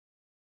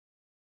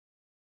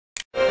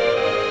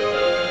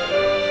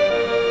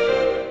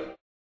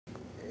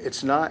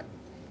It's not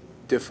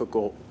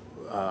difficult.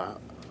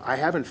 I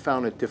haven't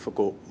found it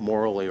difficult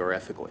morally or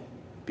ethically,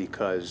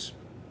 because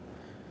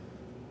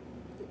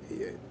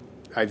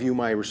I view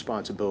my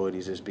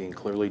responsibilities as being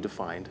clearly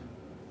defined,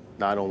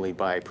 not only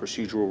by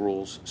procedural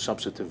rules,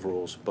 substantive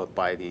rules, but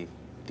by the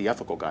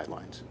ethical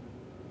guidelines.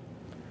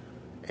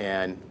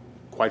 And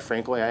quite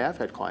frankly, I have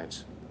had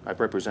clients. I've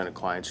represented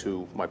clients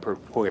who I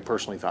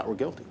personally thought were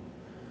guilty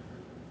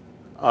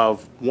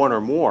of one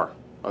or more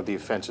of the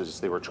offenses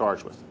they were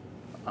charged with.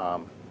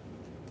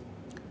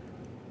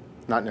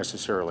 Not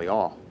necessarily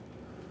all,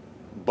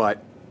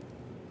 but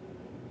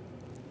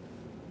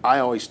I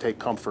always take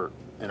comfort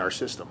in our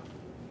system,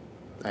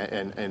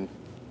 and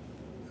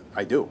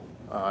I do.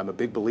 I'm a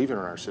big believer in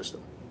our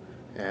system,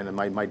 and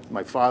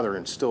my father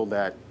instilled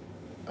that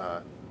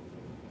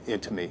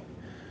into me.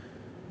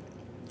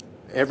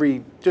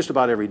 Just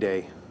about every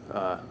day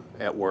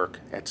at work,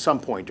 at some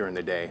point during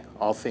the day,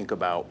 I'll think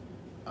about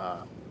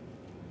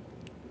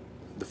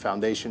the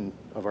foundation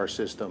of our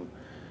system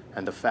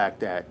and the fact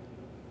that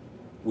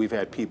we've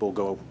had people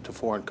go to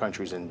foreign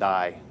countries and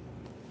die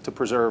to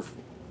preserve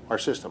our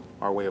system,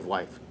 our way of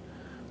life.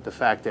 The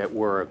fact that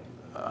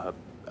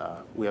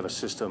we have a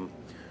system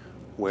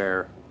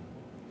where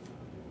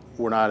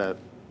we're not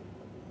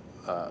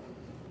a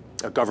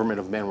government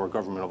of men, we're a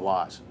government of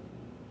laws.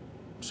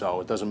 So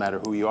it doesn't matter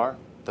who you are,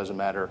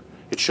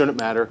 it shouldn't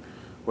matter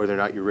whether or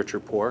not you're rich or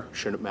poor,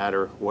 shouldn't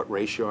matter what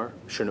race you are,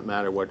 shouldn't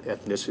matter what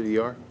ethnicity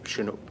you are,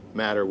 shouldn't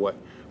matter what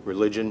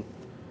religion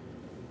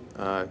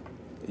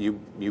you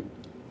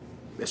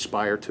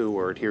aspire to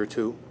or adhere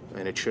to,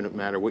 and it shouldn't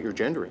matter what your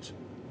gender is.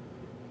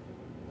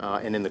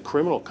 And in the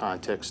criminal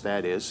context,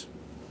 that is,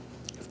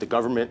 if the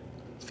government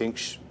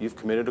thinks you've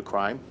committed a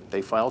crime,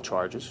 they file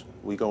charges,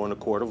 we go in a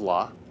court of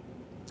law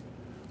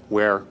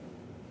where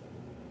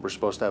we're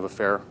supposed to have a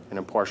fair and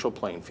impartial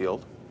playing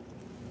field,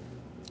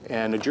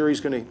 and the jury's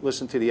going to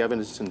listen to the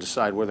evidence and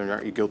decide whether or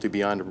not you're guilty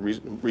beyond a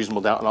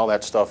reasonable doubt, and all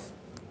that stuff,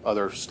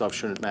 other stuff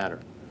shouldn't matter.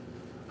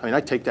 I mean,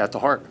 I take that to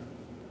heart.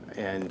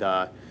 And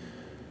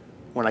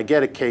when I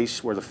get a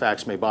case where the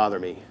facts may bother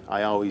me,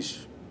 I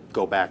always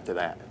go back to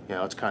that. You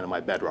know, it's kind of my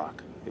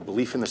bedrock. The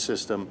belief in the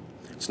system.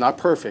 It's not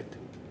perfect,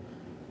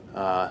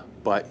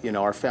 but you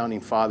know, our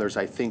founding fathers,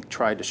 I think,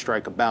 tried to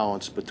strike a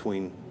balance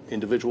between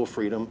individual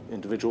freedom,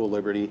 individual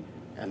liberty,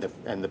 and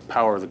the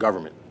power of the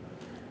government.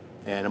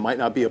 And it might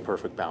not be a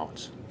perfect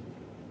balance.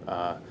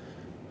 One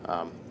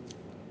of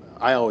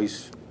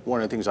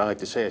the things I like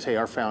to say is, hey,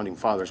 our founding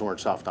fathers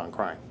weren't soft on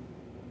crime.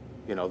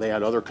 You know, they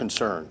had other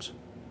concerns.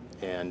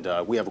 And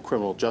we have a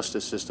criminal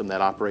justice system that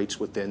operates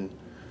within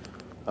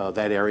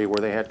that area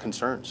where they had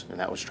concerns. And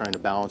that was trying to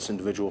balance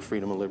individual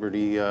freedom and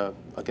liberty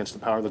against the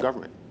power of the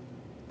government.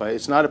 But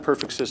it's not a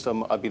perfect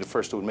system. I'd be the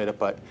first to admit it,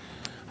 but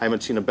I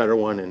haven't seen a better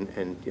one,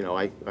 and you know,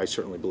 I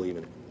certainly believe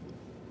in it.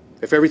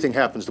 If everything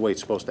happens the way it's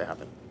supposed to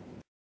happen.